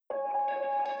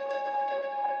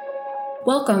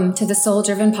Welcome to the Soul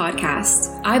Driven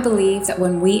Podcast. I believe that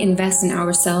when we invest in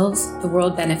ourselves, the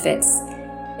world benefits.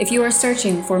 If you are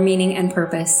searching for meaning and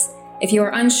purpose, if you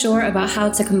are unsure about how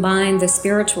to combine the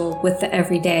spiritual with the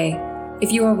everyday,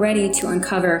 if you are ready to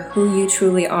uncover who you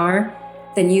truly are,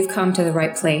 then you've come to the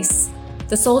right place.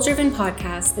 The Soul Driven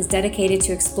Podcast is dedicated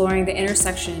to exploring the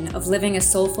intersection of living a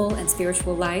soulful and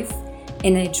spiritual life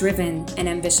in a driven and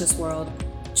ambitious world.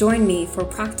 Join me for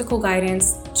practical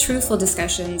guidance, truthful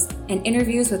discussions, and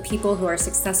interviews with people who are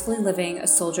successfully living a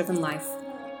soul-driven life.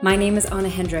 My name is Anna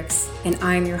Hendricks, and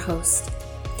I'm your host.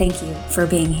 Thank you for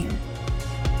being here.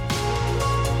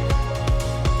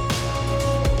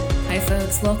 Hi,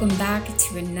 folks. Welcome back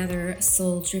to another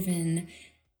soul-driven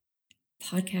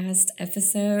podcast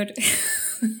episode.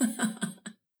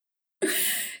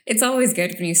 It's always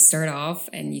good when you start off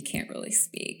and you can't really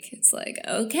speak. It's like,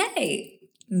 okay,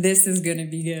 this is going to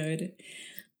be good.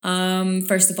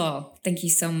 First of all, thank you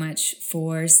so much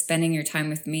for spending your time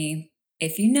with me.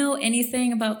 If you know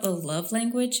anything about the love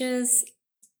languages,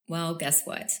 well, guess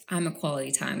what? I'm a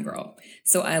quality time girl.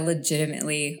 So I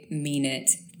legitimately mean it.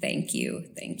 Thank you,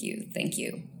 thank you, thank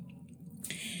you.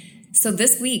 So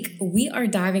this week, we are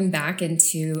diving back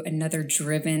into another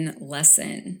driven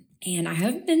lesson. And I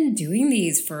have been doing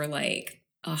these for like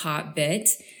a hot bit.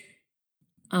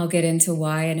 I'll get into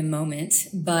why in a moment.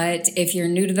 But if you're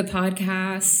new to the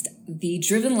podcast, the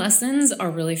driven lessons are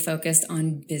really focused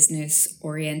on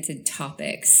business-oriented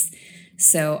topics.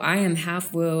 So I am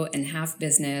half woo and half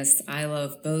business. I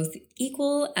love both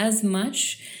equal as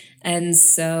much. And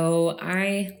so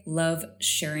I love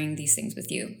sharing these things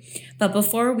with you. But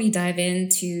before we dive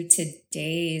into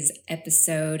today's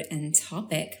episode and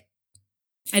topic,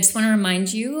 I just want to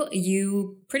remind you,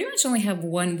 you pretty much only have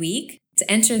 1 week to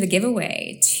enter the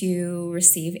giveaway to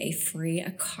receive a free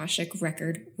Akashic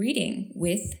record reading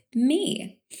with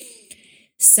me.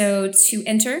 So to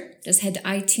enter, just head to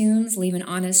iTunes, leave an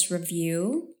honest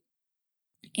review.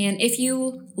 And if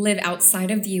you live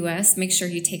outside of the US, make sure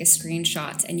you take a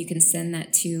screenshot and you can send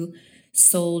that to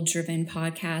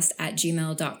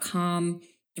souldrivenpodcast@gmail.com.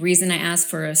 The reason I ask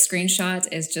for a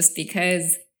screenshot is just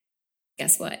because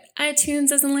guess what? iTunes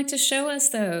doesn't like to show us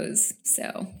those.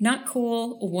 So not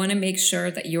cool. Want to make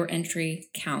sure that your entry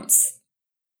counts.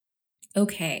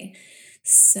 Okay.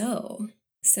 So.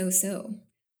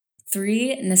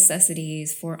 3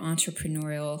 necessities for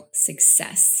entrepreneurial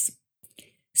success.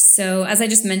 So as I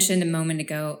just mentioned a moment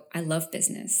ago, I love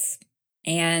business.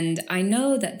 And I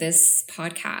know that this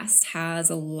podcast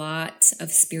has a lot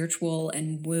of spiritual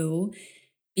and woo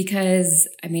because,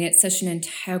 it's such an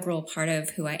integral part of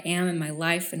who I am in my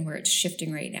life and where it's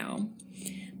shifting right now.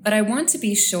 But I want to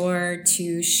be sure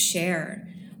to share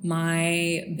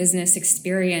my business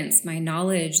experience, my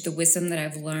knowledge, the wisdom that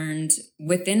I've learned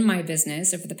within my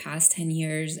business over the past 10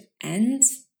 years and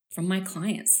from my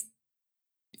clients.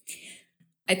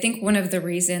 I think one of the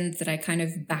reasons that I kind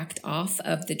of backed off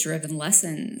of the driven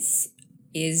lessons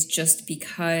is just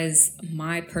because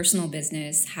my personal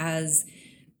business has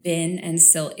been and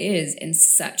still is in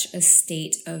such a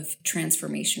state of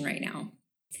transformation right now.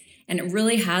 And it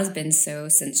really has been so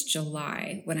since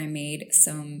July when I made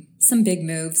some big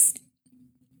moves.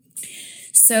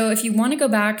 So if you want to go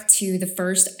back to the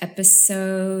first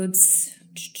episodes,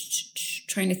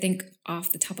 trying to think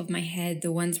off the top of my head,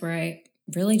 the ones where I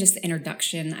really just the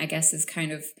introduction, I guess, is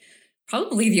kind of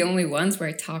probably the only ones where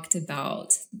I talked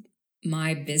about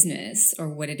my business or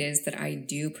what it is that I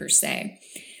do per se.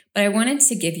 But I wanted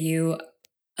to give you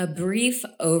a brief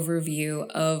overview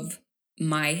of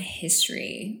my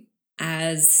history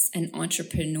as an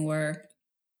entrepreneur,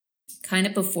 kind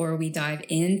of before we dive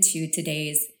into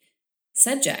today's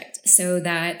subject, so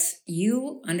that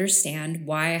you understand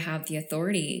why I have the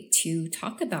authority to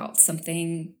talk about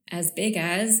something as big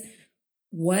as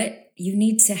what you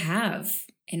need to have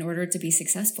in order to be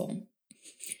successful.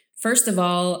 First of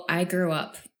all, I grew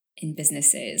up in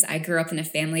businesses. I grew up in a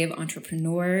family of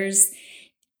entrepreneurs.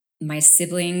 My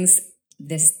siblings,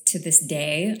 to this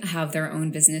day, have their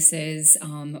own businesses.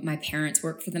 My parents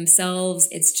work for themselves.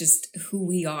 It's just who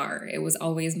we are. It was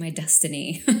always my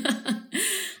destiny.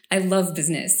 I love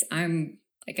business. I'm,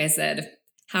 like I said,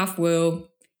 half woo,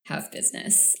 half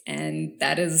business. And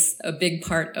that is a big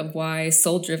part of why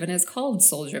Soul Driven is called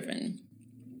Soul Driven.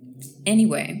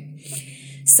 Anyway,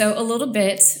 so a little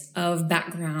bit of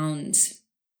background.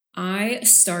 I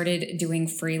started doing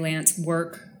freelance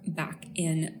work back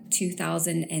in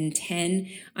 2010.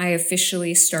 I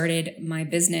officially started my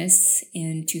business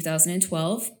in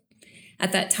 2012.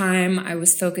 At that time, I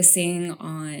was focusing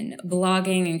on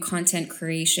blogging and content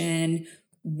creation,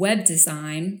 web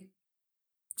design,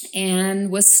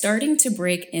 and was starting to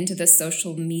break into the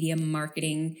social media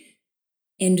marketing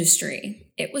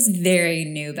industry. It was very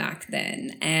new back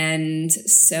then. And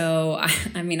so,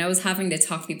 I was having to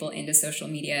talk people into social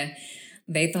media.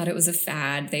 They thought it was a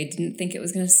fad. They didn't think it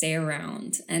was going to stay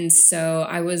around. And so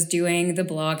I was doing the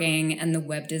blogging and the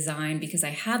web design because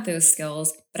I had those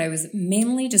skills, but I was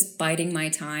mainly just biding my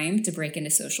time to break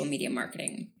into social media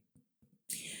marketing.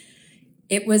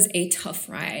 It was a tough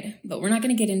ride, but we're not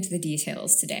going to get into the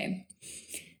details today.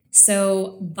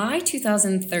 So by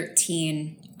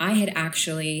 2013, I had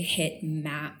actually hit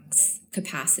max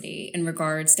capacity in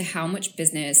regards to how much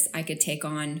business I could take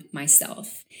on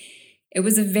myself. It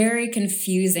was a very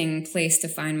confusing place to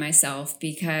find myself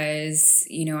because,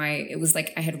 it was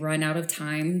like I had run out of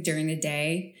time during the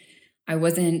day. I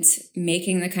wasn't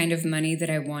making the kind of money that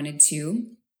I wanted to,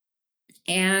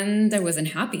 and I wasn't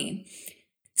happy.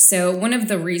 So one of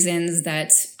the reasons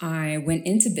that I went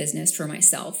into business for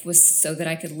myself was so that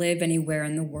I could live anywhere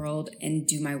in the world and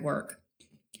do my work.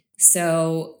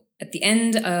 So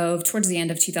towards the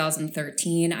end of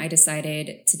 2013, I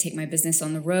decided to take my business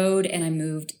on the road and I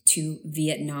moved to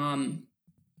Vietnam.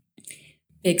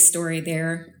 Big story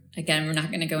there. Again, we're not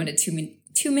going to go into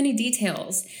too many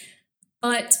details,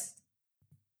 but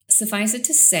suffice it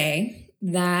to say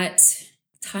that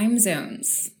time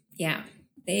zones, I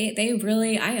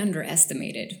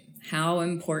underestimated how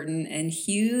important and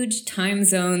huge time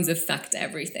zones affect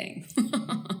everything.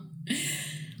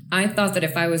 I thought that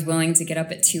if I was willing to get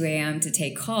up at 2 a.m. to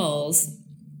take calls,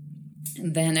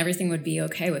 then everything would be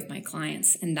okay with my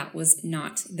clients. And that was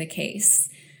not the case.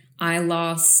 I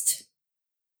lost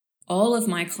all of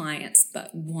my clients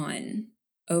but one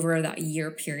over that year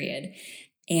period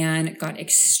and got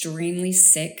extremely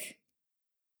sick.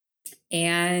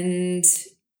 And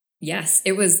yes,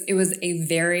 it was a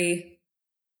very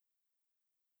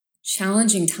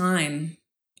challenging time.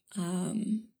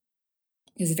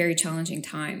 It was a very challenging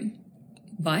time,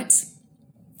 but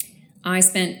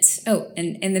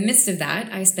and in the midst of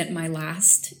that, I spent my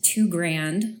last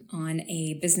 $2,000 on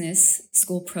a business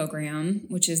school program,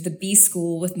 which is the B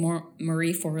School with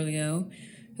Marie Forleo,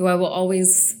 who I will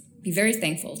always be very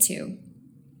thankful to.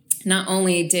 Not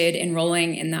only did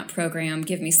enrolling in that program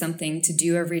give me something to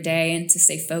do every day and to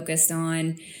stay focused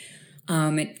on,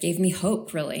 it gave me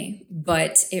hope, really,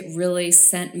 but it really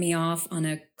sent me off on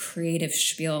a creative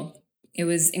spiel. It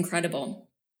was incredible.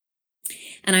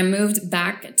 And I moved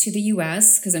back to the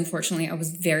US because unfortunately I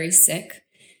was very sick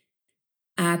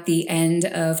at the end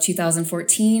of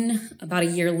 2014, about a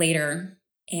year later,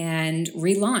 and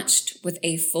relaunched with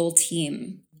a full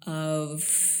team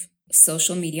of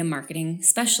social media marketing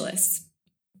specialists.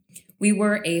 We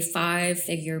were a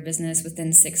 5-figure business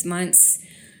within 6 months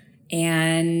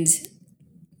and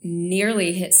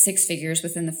nearly hit 6 figures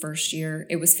within the first year.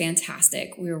 It was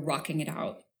fantastic. We were rocking it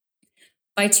out.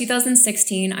 By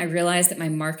 2016, I realized that my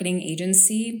marketing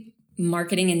agency,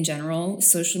 marketing in general,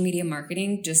 social media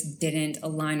marketing just didn't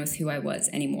align with who I was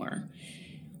anymore.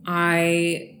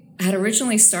 I had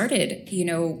originally started,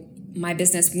 my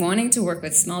business wanting to work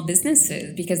with small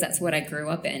businesses because that's what I grew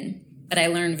up in. But I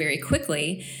learned very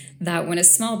quickly that when a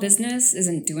small business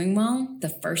isn't doing well, the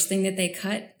first thing that they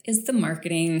cut is the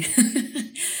marketing.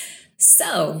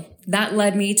 So that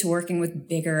led me to working with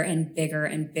bigger and bigger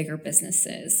and bigger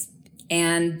businesses.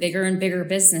 And bigger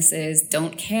businesses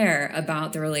don't care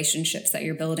about the relationships that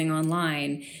you're building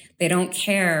online. They don't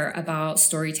care about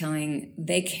storytelling.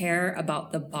 They care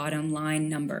about the bottom line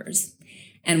numbers.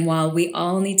 And while we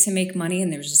all need to make money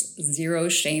and there's zero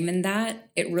shame in that,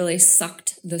 it really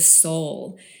sucked the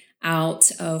soul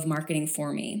out of marketing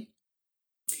for me.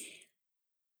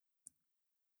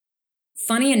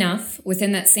 Funny enough,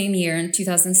 within that same year in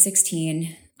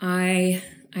 2016, I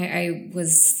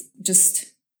was just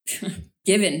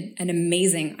given an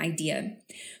amazing idea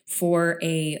for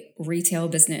a retail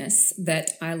business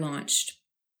that I launched.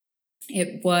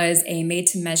 It was a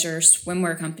made-to-measure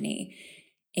swimwear company,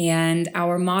 and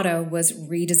our motto was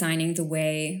redesigning the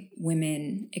way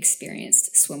women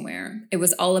experienced swimwear. It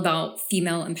was all about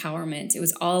female empowerment. It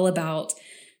was all about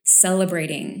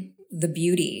celebrating the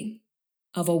beauty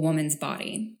of a woman's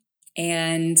body,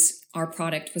 and our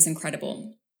product was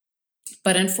incredible.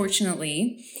 But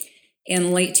unfortunately,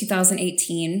 in late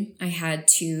 2018, I had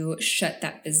to shut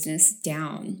that business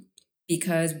down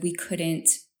because we couldn't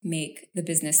make the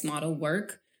business model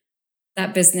work.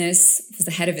 That business was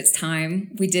ahead of its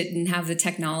time. We didn't have the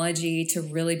technology to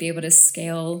really be able to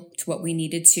scale to what we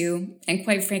needed to. And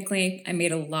quite frankly, I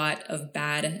made a lot of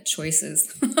bad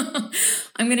choices.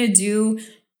 I'm going to do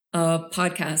a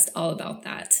podcast all about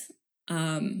that.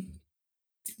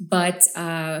 But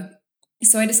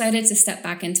So I decided to step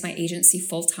back into my agency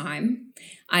full time.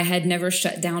 I had never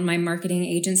shut down my marketing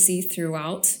agency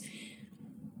throughout,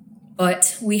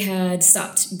 but we had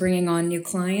stopped bringing on new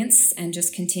clients and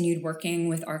just continued working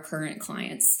with our current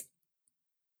clients.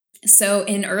 So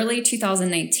in early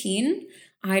 2019,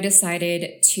 I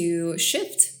decided to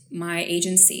shift my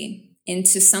agency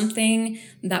into something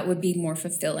that would be more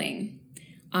fulfilling.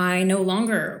 I no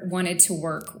longer wanted to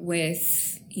work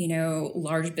with,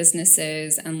 large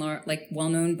businesses and like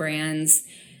well-known brands.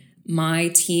 My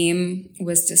team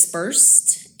was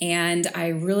dispersed, and I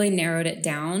really narrowed it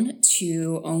down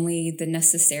to only the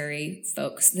necessary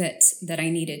folks that I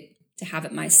needed to have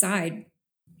at my side.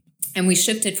 And we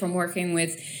shifted from working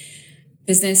with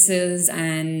businesses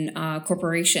and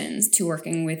corporations to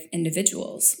working with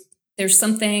individuals. There's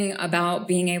something about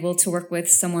being able to work with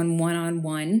someone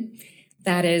one-on-one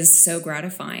that is so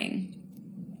gratifying.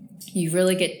 You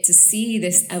really get to see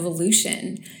this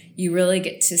evolution. You really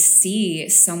get to see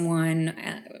someone,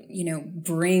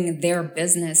 bring their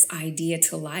business idea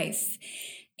to life.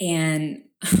 And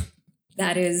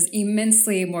that is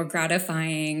immensely more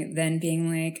gratifying than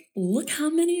being like, look how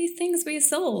many things we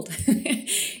sold.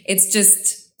 It's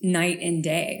just night and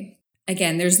day.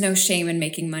 Again, there's no shame in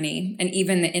making money. And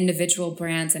even the individual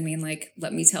brands,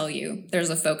 let me tell you, there's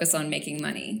a focus on making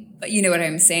money. But you know what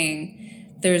I'm saying?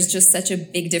 There's just such a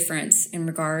big difference in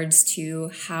regards to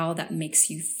how that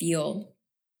makes you feel.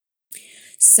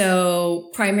 So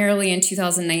primarily in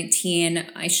 2019,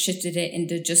 I shifted it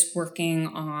into just working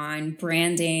on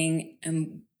branding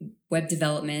and web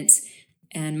development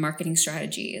and marketing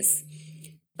strategies.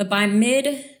 But by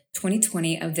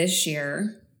mid-2020 of this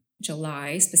year,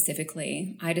 July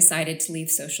specifically, I decided to leave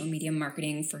social media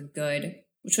marketing for good,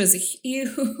 which was a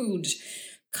huge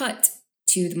cut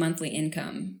to the monthly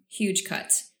income, huge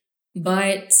cut.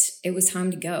 But it was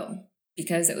time to go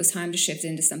because it was time to shift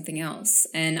into something else.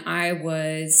 And I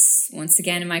was, once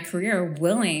again in my career,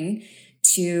 willing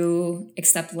to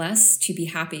accept less to be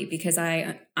happy, because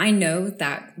I know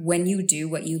that when you do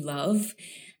what you love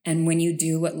and when you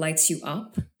do what lights you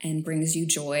up and brings you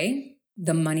joy,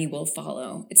 the money will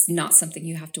follow. It's not something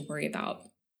you have to worry about.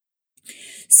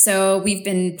 So we've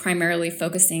been primarily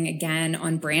focusing again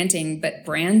on branding, but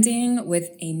branding with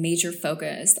a major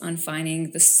focus on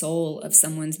finding the soul of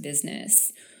someone's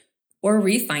business or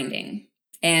refinding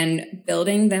and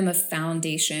building them a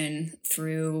foundation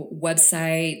through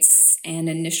websites and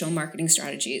initial marketing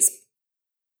strategies.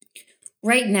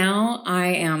 Right now, I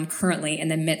am currently in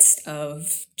the midst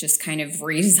of just kind of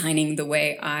redesigning the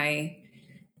way I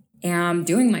am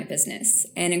doing my business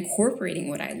and incorporating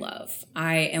what I love.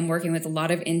 I am working with a lot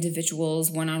of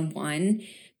individuals one-on-one,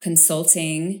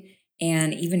 consulting,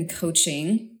 and even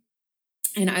coaching.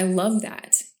 And I love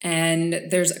that. And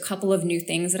there's a couple of new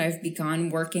things that I've begun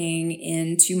working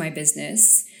into my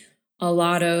business.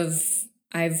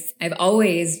 I've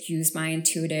always used my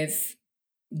intuitive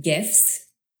gifts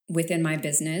within my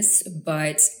business,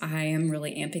 but I am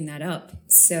really amping that up.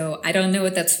 So I don't know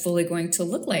what that's fully going to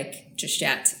look like just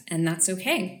yet, and that's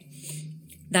okay.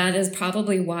 That is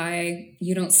probably why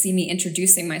you don't see me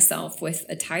introducing myself with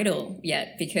a title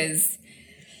yet, because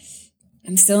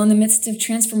I'm still in the midst of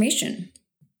transformation.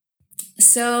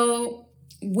 So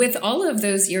with all of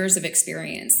those years of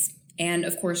experience, and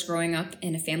of course, growing up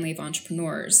in a family of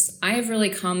entrepreneurs, I have really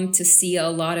come to see a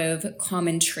lot of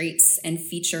common traits and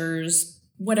features,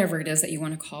 whatever it is that you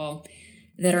want to call,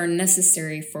 that are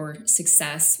necessary for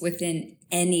success within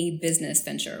any business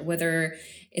venture, whether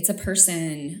it's a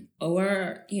person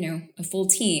or, a full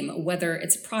team, whether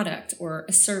it's a product or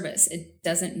a service, it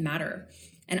doesn't matter.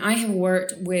 And I have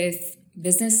worked with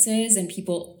businesses and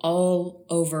people all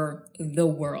over the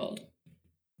world.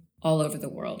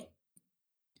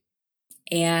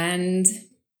 And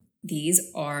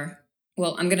these are,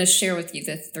 I'm going to share with you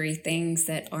the 3 things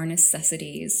that are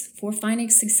necessities for finding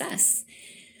success.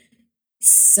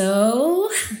 So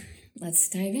let's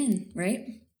dive in, right?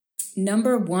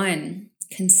 Number 1,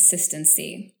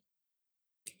 consistency.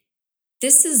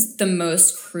 This is the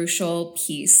most crucial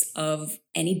piece of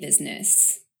any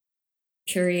business,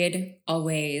 period,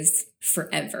 always,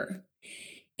 forever.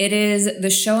 It is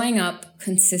the showing up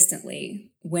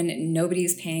consistently when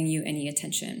nobody's paying you any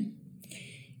attention.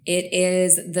 It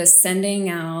is the sending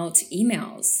out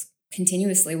emails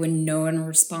continuously when no one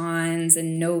responds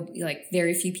and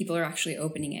very few people are actually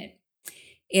opening it.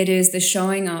 It is the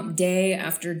showing up day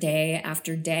after day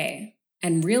after day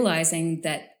and realizing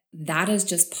that that is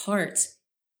just part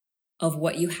of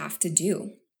what you have to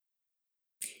do.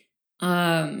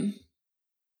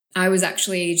 I was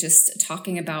actually just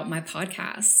talking about my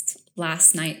podcast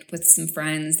last night with some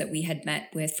friends that we had met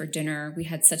with for dinner. We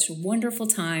had such a wonderful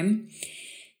time.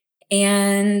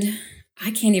 And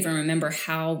I can't even remember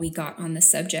how we got on the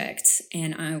subject.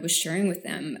 And I was sharing with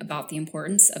them about the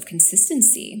importance of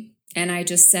consistency. And I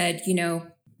just said,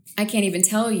 I can't even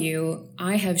tell you,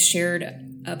 I have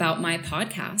shared about my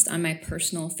podcast on my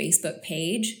personal Facebook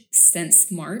page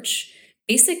since March,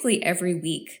 basically every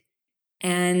week.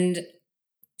 And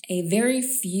a very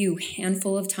few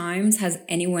handful of times has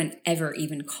anyone ever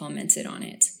even commented on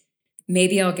it.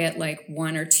 Maybe I'll get like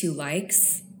 1 or 2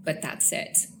 likes, but that's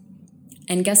it.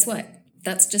 And guess what?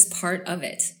 That's just part of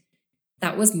it.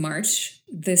 That was March.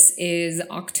 This is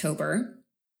October.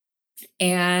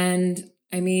 And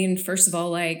I mean, first of all,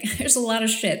 like, there's a lot of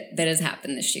shit that has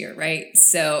happened this year, right?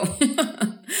 So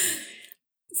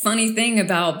funny thing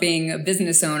about being a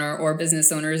business owner or business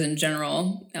owners in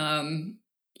general,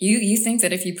 you think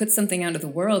that if you put something out of the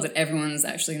world that everyone's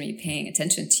actually going to be paying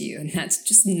attention to you. And that's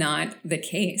just not the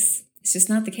case. It's just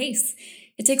not the case.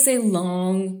 It takes a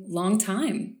long, long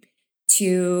time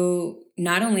to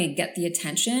not only get the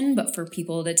attention, but for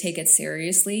people to take it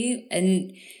seriously.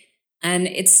 And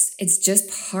it's just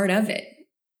part of it.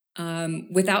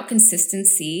 Without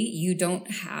consistency, you don't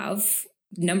have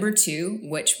number 2,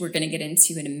 which we're going to get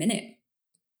into in a minute.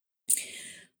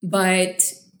 But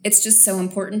it's just so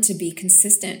important to be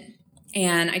consistent.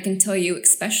 And I can tell you,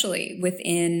 especially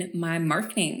within my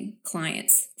marketing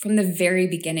clients, from the very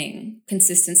beginning,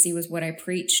 consistency was what I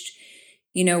preached.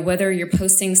 Whether you're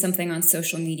posting something on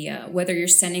social media, whether you're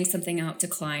sending something out to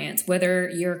clients, whether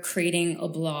you're creating a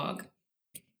blog,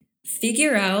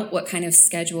 figure out what kind of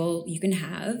schedule you can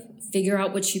have, figure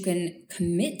out what you can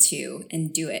commit to,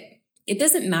 and do it. It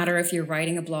doesn't matter if you're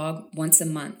writing a blog once a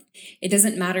month. It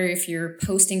doesn't matter if you're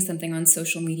posting something on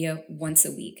social media once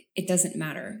a week. It doesn't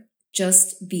matter.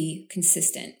 Just be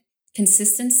consistent.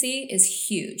 Consistency is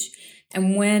huge.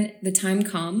 And when the time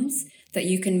comes that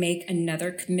you can make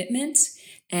another commitment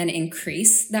and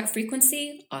increase that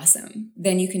frequency, awesome.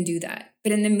 Then you can do that.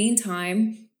 But in the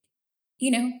meantime,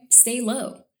 stay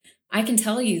low. I can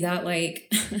tell you that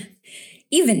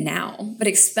even now, but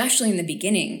especially in the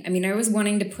beginning, I was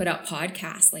wanting to put out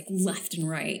podcasts left and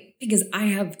right because I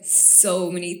have so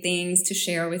many things to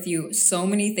share with you, so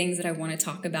many things that I want to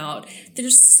talk about.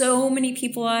 There's so many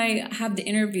people I have to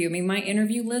interview. My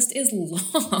interview list is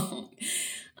long.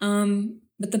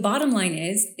 But the bottom line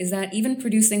is that even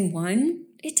producing one,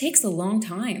 it takes a long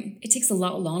time. It takes a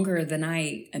lot longer than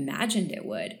I imagined it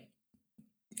would.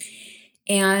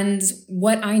 And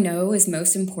what I know is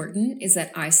most important is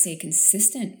that I stay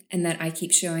consistent and that I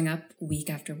keep showing up week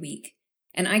after week.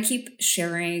 And I keep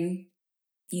sharing,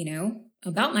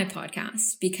 about my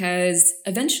podcast because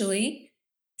eventually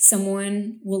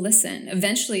someone will listen.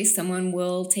 Eventually someone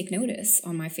will take notice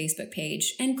on my Facebook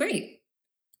page. And great.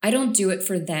 I don't do it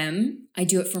for them. I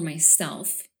do it for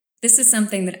myself. This is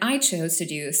something that I chose to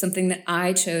do, something that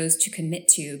I chose to commit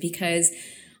to because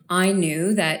I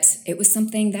knew that it was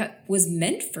something that was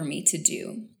meant for me to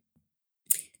do.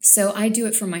 So I do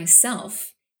it for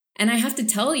myself. And I have to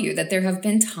tell you that there have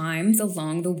been times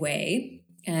along the way,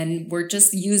 and we're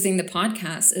just using the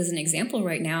podcast as an example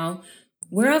right now,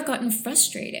 where I've gotten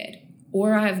frustrated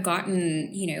or I've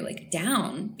gotten,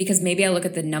 down because maybe I look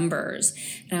at the numbers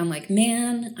and I'm like,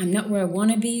 man, I'm not where I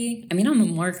want to be. I'm a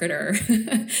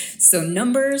marketer. So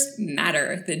numbers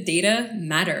matter. The data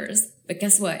matters. But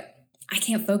guess what? I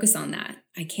can't focus on that.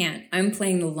 I can't. I'm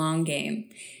playing the long game.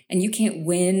 And you can't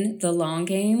win the long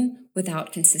game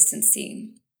without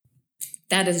consistency.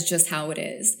 That is just how it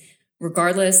is.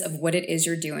 Regardless of what it is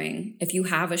you're doing, if you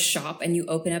have a shop and you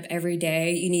open up every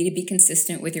day, you need to be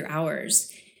consistent with your hours.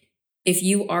 If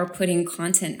you are putting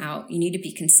content out, you need to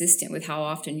be consistent with how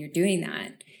often you're doing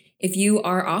that. If you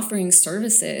are offering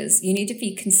services, you need to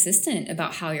be consistent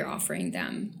about how you're offering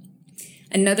them.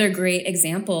 Another great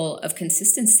example of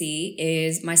consistency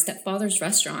is my stepfather's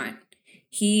restaurant.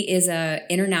 He is a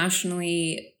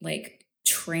internationally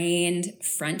trained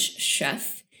French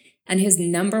chef, and his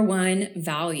number one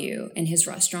value in his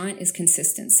restaurant is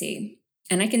consistency.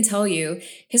 And I can tell you,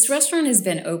 his restaurant has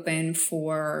been open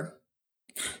for,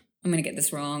 I'm going to get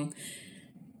this wrong,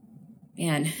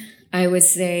 man, I would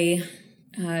say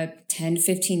 10,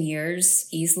 15 years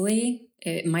easily.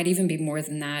 It might even be more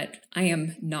than that. I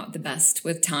am not the best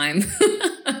with time.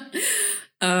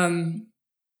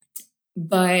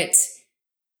 But,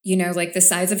 the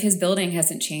size of his building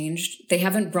hasn't changed. They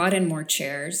haven't brought in more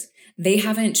chairs. They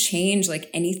haven't changed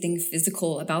anything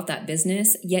physical about that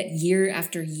business. Yet year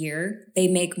after year, they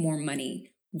make more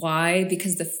money. Why?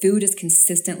 Because the food is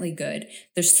consistently good.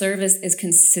 Their service is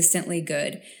consistently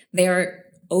good. They are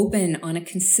open on a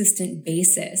consistent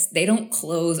basis. They don't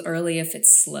close early if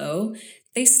it's slow.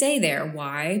 They stay there.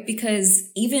 Why?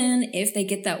 Because even if they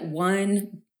get that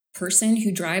one person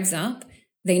who drives up,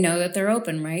 they know that they're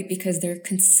open, right? Because they're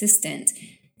consistent.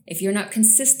 If you're not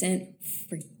consistent,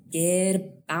 forget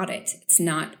about it. It's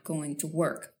not going to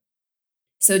work.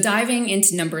 So diving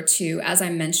into number 2, as I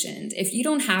mentioned, if you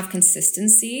don't have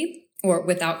consistency, or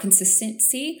without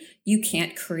consistency, you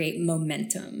can't create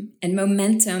momentum. And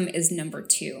momentum is number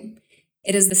 2.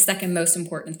 It is the second most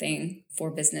important thing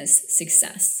for business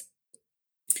success.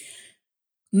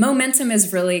 Momentum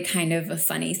is really kind of a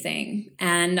funny thing.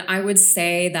 And I would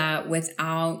say that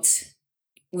without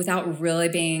really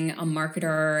being a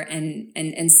marketer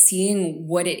and seeing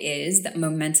what it is that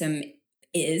momentum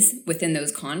is within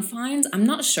those confines, I'm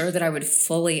not sure that I would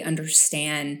fully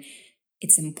understand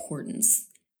its importance.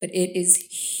 But it is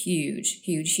huge,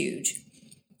 huge, huge.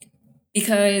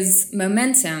 Because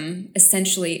momentum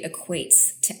essentially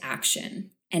equates to action.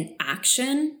 And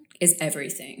action is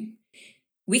everything.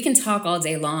 We can talk all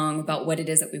day long about what it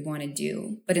is that we want to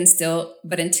do, but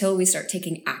until we start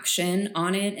taking action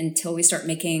on it, until we start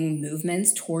making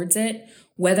movements towards it,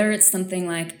 whether it's something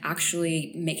like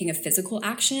actually making a physical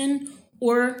action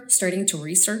or starting to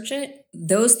research it,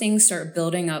 those things start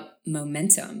building up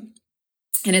momentum.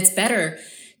 And it's better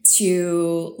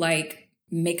to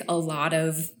make a lot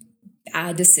of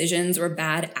bad decisions or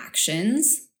bad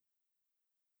actions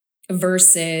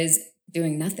versus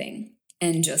doing nothing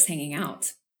and just hanging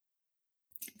out.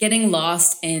 Getting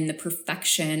lost in the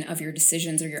perfection of your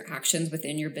decisions or your actions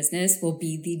within your business will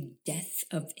be the death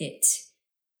of it.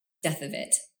 Death of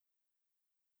it.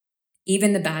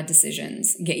 Even the bad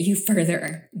decisions get you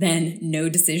further than no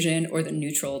decision or the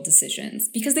neutral decisions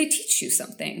because they teach you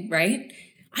something, right?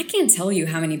 I can't tell you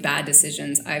how many bad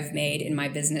decisions I've made in my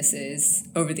businesses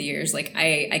over the years.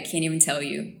 I can't even tell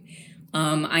you.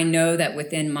 I know that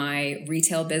within my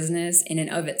retail business in and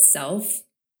of itself,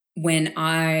 when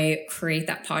I create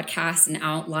that podcast and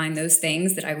outline those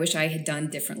things that I wish I had done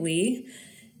differently,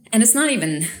 and it's not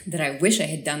even that I wish I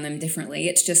had done them differently,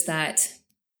 it's just that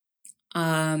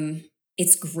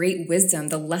it's great wisdom,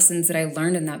 the lessons that I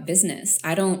learned in that business.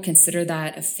 I don't consider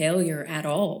that a failure at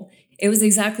all. It was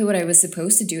exactly what I was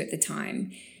supposed to do at the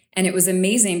time. And it was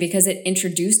amazing because it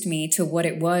introduced me to what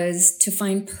it was to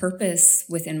find purpose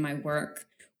within my work,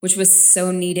 which was so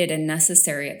needed and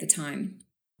necessary at the time.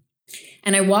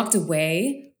 And I walked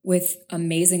away with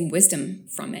amazing wisdom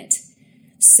from it.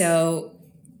 So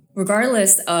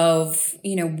regardless of,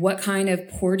 what kind of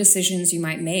poor decisions you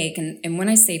might make, and when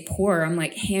I say poor, I'm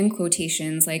like hand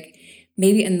quotations, like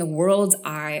maybe in the world's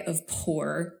eye of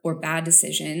poor or bad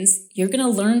decisions, you're going to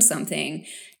learn something.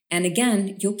 And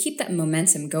again, you'll keep that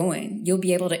momentum going. You'll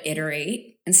be able to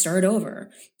iterate and start over,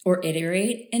 or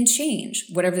iterate and change,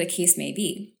 whatever the case may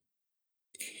be.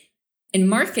 In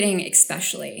marketing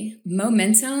especially,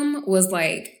 momentum was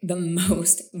like the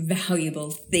most valuable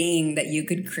thing that you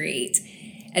could create.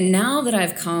 And now that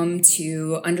I've come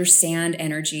to understand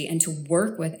energy and to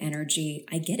work with energy,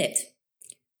 I get it.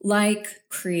 Like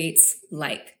creates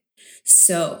like.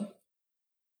 So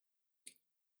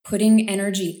putting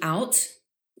energy out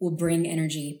will bring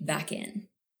energy back in.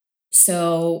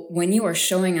 So when you are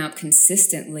showing up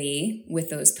consistently with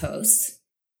those posts,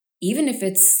 even if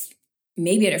it's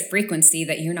maybe at a frequency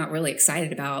that you're not really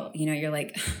excited about, you're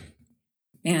like,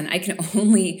 man, I can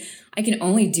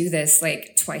only do this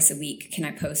like twice a week. Can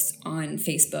I post on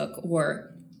Facebook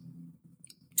or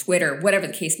Twitter, whatever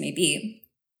the case may be?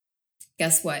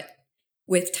 Guess what?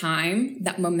 With time,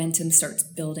 that momentum starts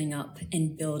building up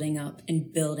and building up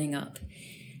and building up.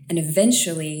 And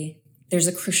eventually there's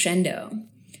a crescendo.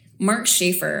 Mark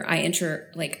Schaefer, I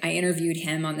interviewed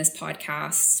him on this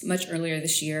podcast much earlier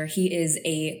this year. He is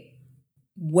a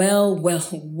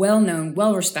well-known,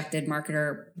 well-respected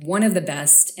marketer, one of the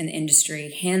best in the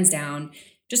industry, hands down,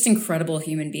 just incredible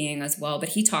human being as well. But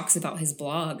he talks about his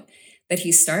blog that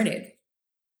he started.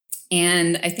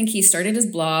 And I think he started his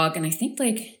blog, and I think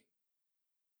it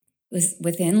was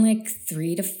within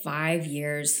 3 to 5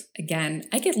 years. Again,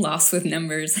 I get lost with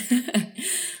numbers.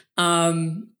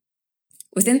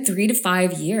 Within 3 to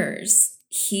 5 years,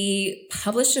 he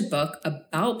published a book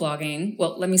about blogging.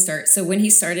 Well, let me start. So when he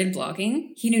started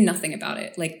blogging, he knew nothing about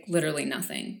it, literally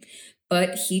nothing.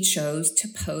 But he chose to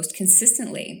post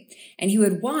consistently. And he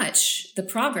would watch the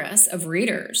progress of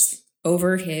readers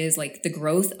over his, the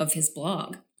growth of his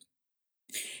blog.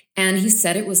 And he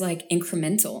said it was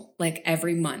incremental,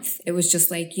 every month. It was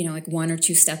just 1 or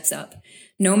 2 steps up.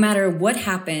 No matter what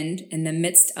happened in the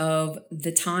midst of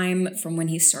the time from when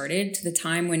he started to the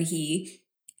time when he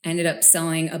I ended up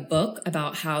selling a book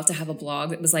about how to have a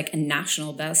blog. It was like a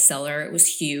national bestseller. It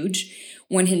was huge,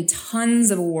 won him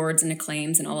tons of awards and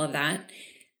acclaims and all of that.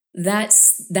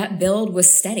 That build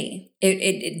was steady.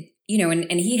 And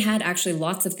he had actually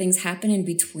lots of things happen in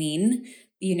between,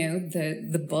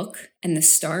 the book and the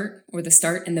start, or the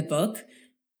start and the book.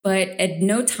 But at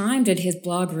no time did his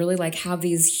blog really like have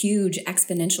these huge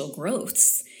exponential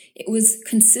growths. It was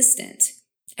consistent.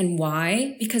 And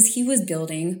why? Because he was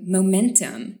building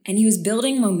momentum, and he was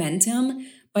building momentum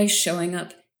by showing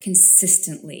up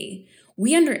consistently.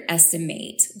 We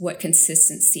underestimate what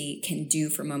consistency can do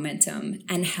for momentum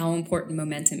and how important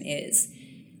momentum is,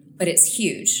 but it's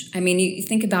huge. I mean, you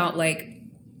think about like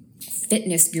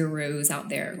fitness gurus out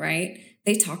there, right?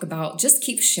 They talk about just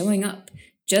keep showing up,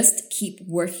 just keep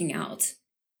working out,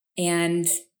 and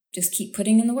just keep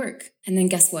putting in the work. And then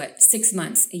guess what? 6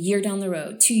 months, a year down the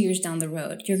road, 2 years down the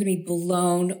road, you're going to be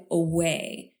blown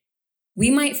away.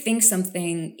 We might think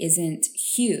something isn't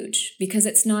huge because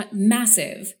it's not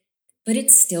massive, but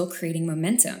it's still creating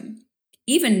momentum.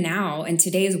 Even now in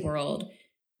today's world,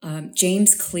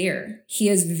 James Clear, he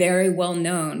is very well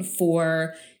known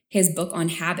for his book on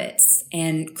habits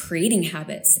and creating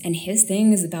habits. And his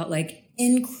thing is about like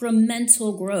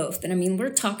incremental growth. And I mean, we're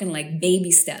talking like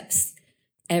baby steps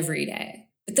every day.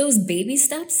 But those baby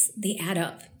steps, they add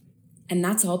up. And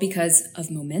that's all because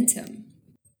of momentum.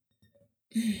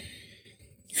 I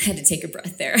had to take a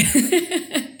breath there.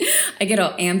 I get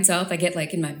all amped up. I get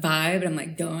like in my vibe, and I'm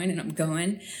like going and I'm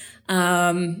going.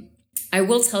 I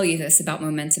will tell you this about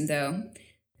momentum though.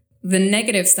 The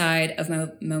negative side of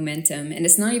momentum, and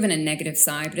it's not even a negative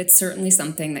side, but it's certainly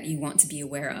something that you want to be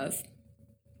aware of.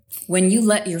 When you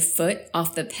let your foot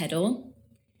off the pedal,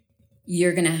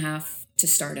 you're going to have to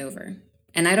start over.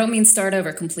 And I don't mean start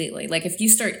over completely. Like if you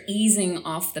start easing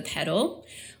off the pedal,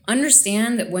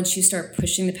 understand that once you start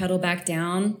pushing the pedal back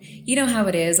down, you know how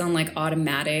it is on like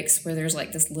automatics where there's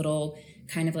like this little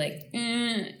kind of like,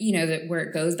 that where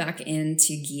it goes back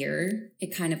into gear,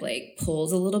 it kind of like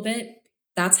pulls a little bit.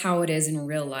 That's how it is in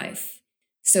real life.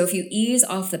 So if you ease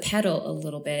off the pedal a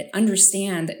little bit,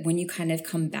 understand that when you kind of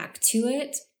come back to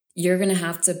it, you're going to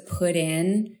have to put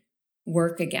in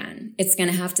work again. It's going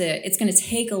to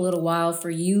take a little while for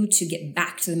you to get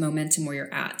back to the momentum where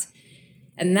you're at.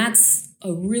 And that's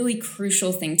a really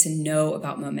crucial thing to know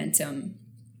about momentum.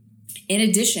 In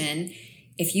addition,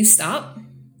 if you stop,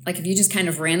 like if you just kind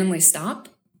of randomly stop,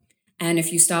 and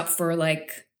if you stop for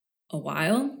like a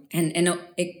while, and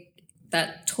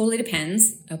that totally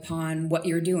depends upon what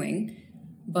you're doing.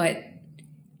 But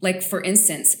like for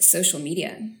instance, social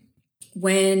media,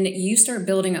 when you start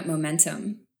building up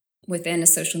momentum within a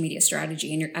social media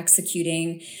strategy and you're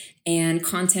executing and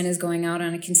content is going out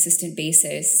on a consistent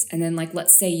basis, and then like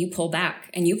let's say you pull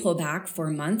back for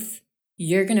a month,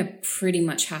 you're going to pretty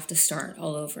much have to start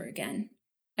all over again.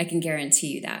 I can guarantee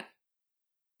you that.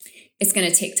 It's going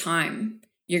to take time.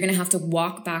 You're going to have to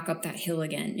walk back up that hill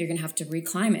again. You're going to have to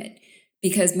reclimb it,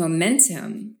 because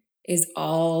momentum is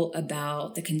all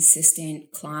about the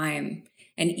consistent climb.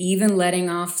 And even letting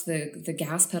off the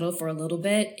gas pedal for a little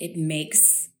bit, it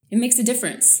makes a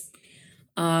difference.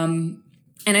 And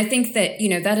I think that,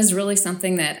 that is really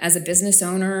something that as a business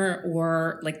owner,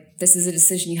 or like this is a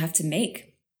decision you have to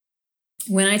make.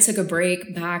 When I took a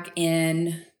break back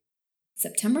in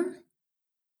September,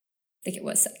 I think it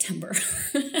was September.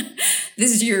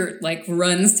 This year like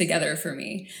runs together for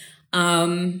me.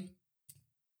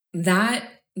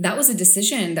 That was a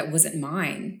decision that wasn't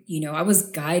mine. I was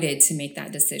guided to make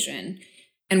that decision.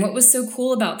 And what was so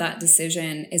cool about that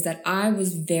decision is that I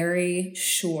was very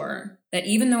sure that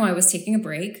even though I was taking a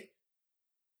break,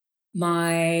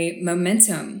 my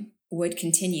momentum would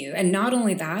continue. And not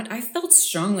only that, I felt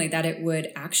strongly that it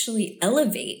would actually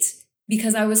elevate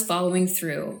because I was following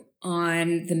through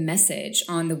on the message,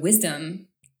 on the wisdom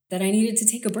that I needed to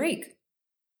take a break.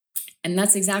 And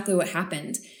that's exactly what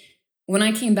happened. When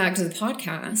I came back to the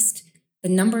podcast, the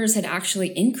numbers had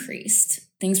actually increased.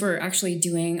 Things were actually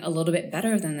doing a little bit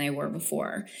better than they were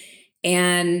before.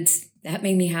 And that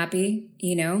made me happy,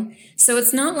 So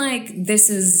it's not like this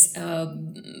is a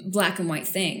black and white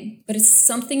thing, but it's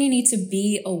something you need to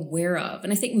be aware of.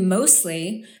 And I think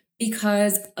mostly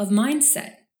because of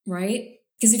mindset, right?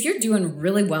 Because if you're doing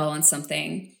really well on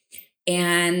something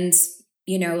and,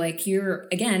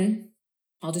 again,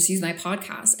 I'll just use my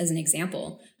podcast as an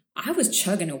example. I was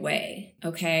chugging away,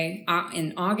 okay?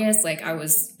 In August, I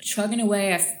was chugging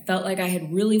away. I felt like I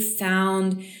had really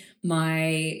found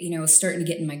my, I was starting to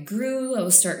get in my groove. I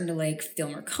was starting to feel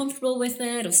more comfortable with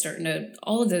it. I was starting to,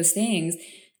 all of those things.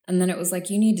 And then it was like,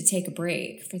 you need to take a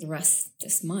break for the rest of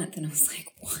this month. And I was like,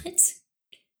 what?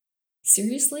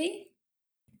 Seriously?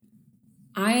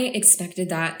 I expected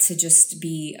that to just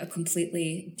be a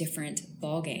completely different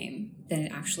ballgame than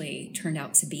it actually turned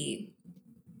out to be.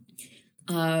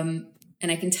 And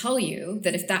I can tell you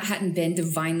that if that hadn't been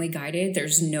divinely guided,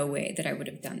 there's no way that I would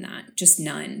have done that. Just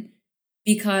none.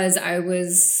 Because I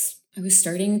was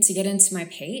starting to get into my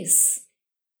pace.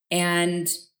 And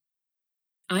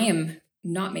I am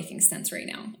not making sense right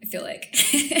now, I feel like.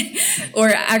 Or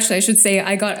actually, I should say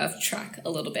I got off track a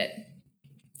little bit.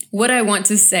 What I want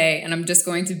to say, and I'm just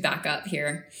going to back up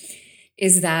here,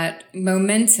 is that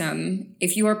momentum,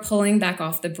 if you are pulling back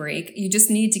off the brake, you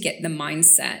just need to get the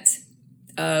mindset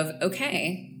of,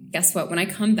 okay, guess what? When I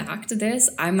come back to this,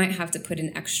 I might have to put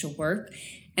in extra work,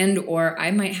 and or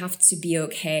I might have to be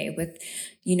okay with,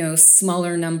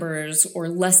 smaller numbers or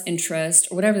less interest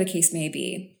or whatever the case may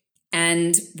be.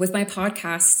 And with my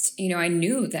podcast, I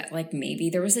knew that like maybe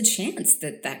there was a chance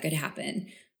that that could happen.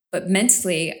 But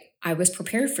mentally, I was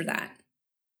prepared for that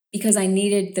because I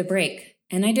needed the break.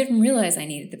 And I didn't realize I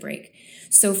needed the break.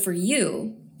 So for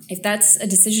you, if that's a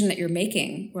decision that you're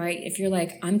making, right? If you're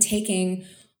like, I'm taking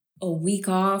a week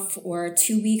off or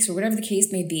 2 weeks or whatever the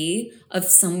case may be of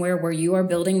somewhere where you are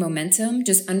building momentum,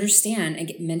 just understand and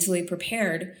get mentally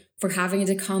prepared for having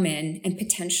to come in and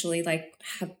potentially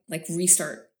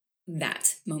restart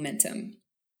that momentum.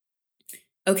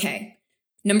 Okay.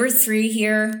 Number 3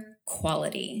 here,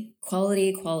 quality.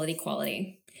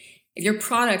 Quality. If your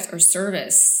product or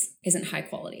service isn't high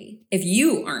quality, if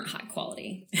you aren't high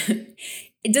quality,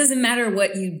 it doesn't matter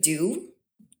what you do.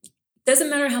 Doesn't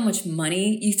matter how much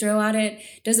money you throw at it.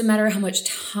 Doesn't matter how much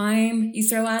time you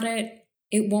throw at it.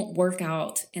 It won't work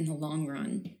out in the long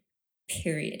run,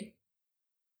 period.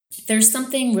 There's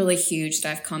something really huge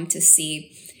that I've come to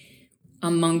see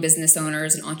among business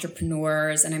owners and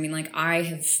entrepreneurs. And I mean, like I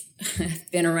have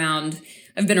I've been around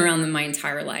them my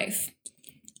entire life.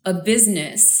 A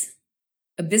business's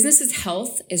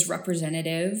health is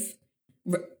representative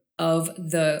of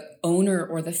the owner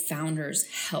or the founder's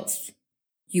health.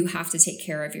 You have to take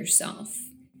care of yourself.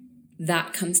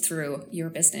 That comes through your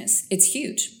business. It's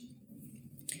huge.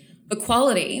 But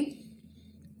quality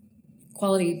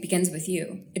begins with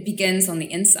you. It begins on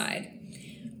the inside.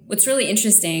 What's really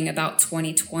interesting about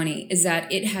 2020 is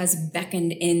that it has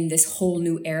beckoned in this whole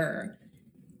new era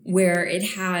where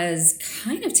it has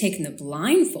kind of taken the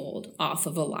blindfold off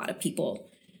of a lot of people.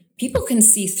 People can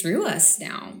see through us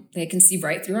now. They can see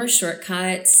right through our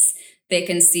shortcuts. They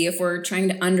can see if we're trying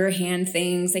to underhand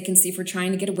things. They can see if we're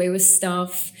trying to get away with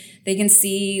stuff. They can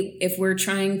see if we're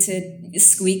trying to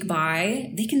squeak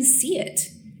by. They can see it.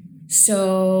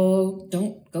 So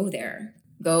don't go there.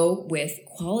 Go with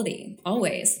quality,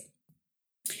 always.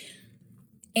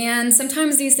 And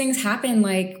sometimes these things happen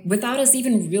like without us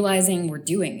even realizing we're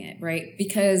doing it, right?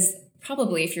 Because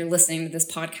probably if you're listening to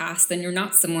this podcast, then you're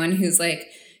not someone who's like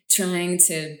trying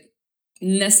to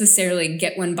necessarily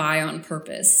get one by on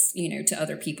purpose, to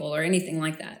other people or anything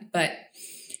like that. But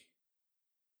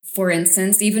for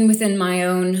instance, even within my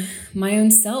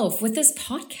own self with this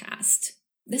podcast,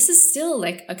 this is still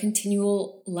like a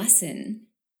continual lesson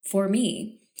for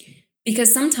me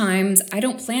because sometimes I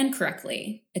don't plan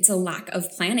correctly. It's a lack of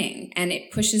planning and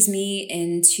it pushes me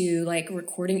into like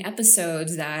recording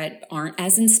episodes that aren't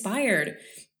as inspired.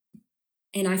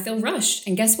 And I feel rushed.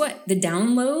 And guess what? The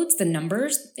downloads, the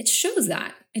numbers, it shows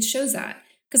that.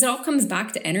 Because it all comes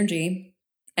back to energy.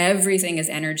 Everything is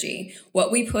energy. What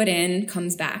we put in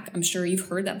comes back. I'm sure you've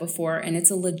heard that before, and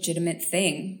it's a legitimate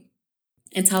thing.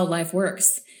 It's how life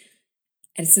works.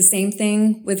 And it's the same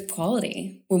thing with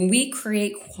quality. When we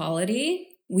create quality,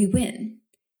 we win.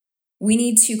 We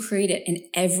need to create it in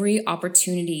every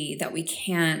opportunity that we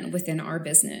can within our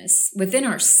business, within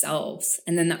ourselves,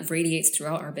 and then that radiates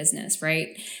throughout our business, right?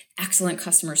 Excellent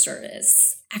customer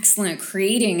service, excellent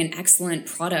creating an excellent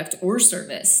product or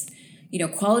service,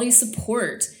 quality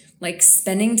support, like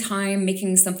spending time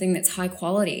making something that's high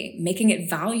quality, making it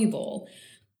valuable,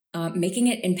 making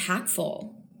it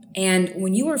impactful. And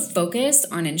when you are focused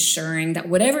on ensuring that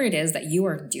whatever it is that you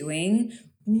are doing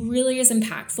really is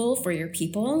impactful for your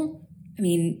people, I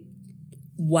mean,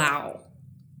 wow,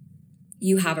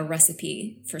 you have a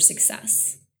recipe for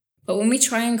success. But when we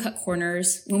try and cut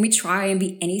corners, when we try and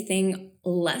be anything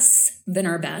less than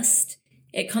our best,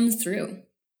 it comes through.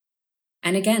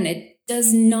 And again, it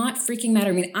does not freaking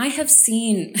matter. I mean, I have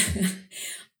seen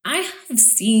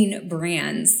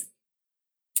brands,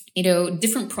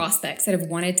 different prospects that have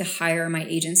wanted to hire my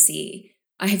agency.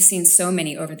 I have seen so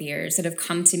many over the years that have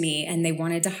come to me and they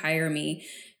wanted to hire me,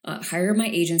 hire my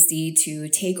agency to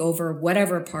take over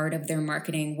whatever part of their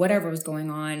marketing, whatever was going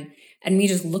on, and me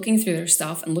just looking through their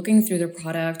stuff and looking through their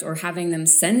product or having them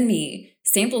send me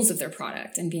samples of their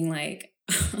product and being like,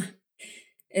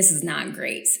 this is not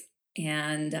great.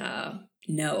 And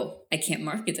no, I can't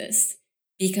market this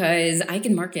because I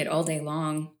can market all day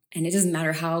long. And it doesn't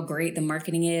matter how great the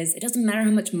marketing is. It doesn't matter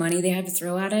how much money they have to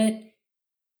throw at it.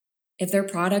 If their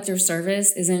product or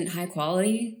service isn't high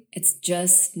quality, it's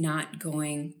just not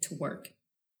going to work.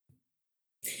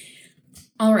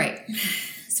 All right,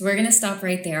 so we're going to stop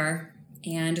right there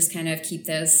and just kind of keep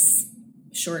this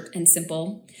short and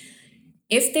simple.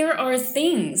 If there are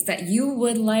things that you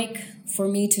would like for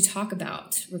me to talk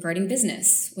about regarding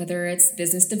business, whether it's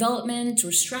business development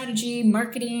or strategy,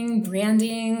 marketing,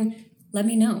 branding, let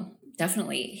me know.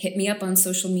 Definitely hit me up on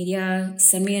social media,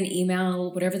 send me an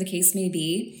email, whatever the case may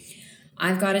be.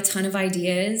 I've got a ton of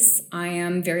ideas. I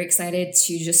am very excited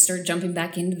to just start jumping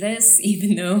back into this,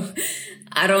 even though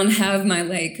I don't have my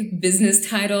business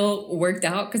title worked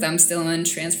out because I'm still in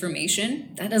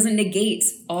transformation. That doesn't negate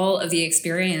all of the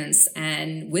experience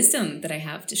and wisdom that I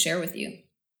have to share with you.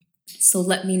 So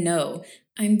let me know.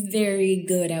 I'm very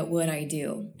good at what I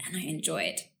do and I enjoy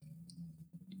it.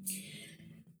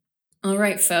 All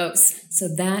right, folks. So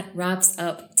that wraps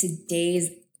up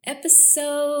today's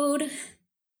episode.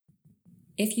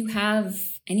 If you have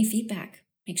any feedback,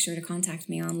 make sure to contact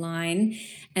me online.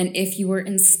 And if you were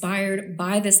inspired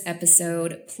by this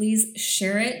episode, please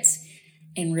share it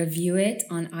and review it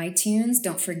on iTunes.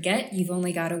 Don't forget, you've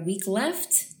only got a week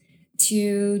left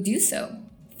to do so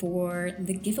for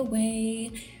the giveaway.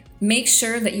 Make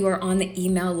sure that you are on the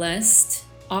email list.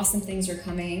 Awesome things are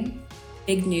coming.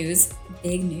 Big news,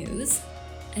 big news.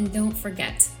 And don't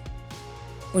forget,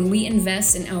 when we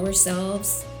invest in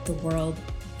ourselves, the world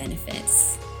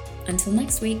benefits. Until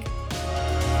next week.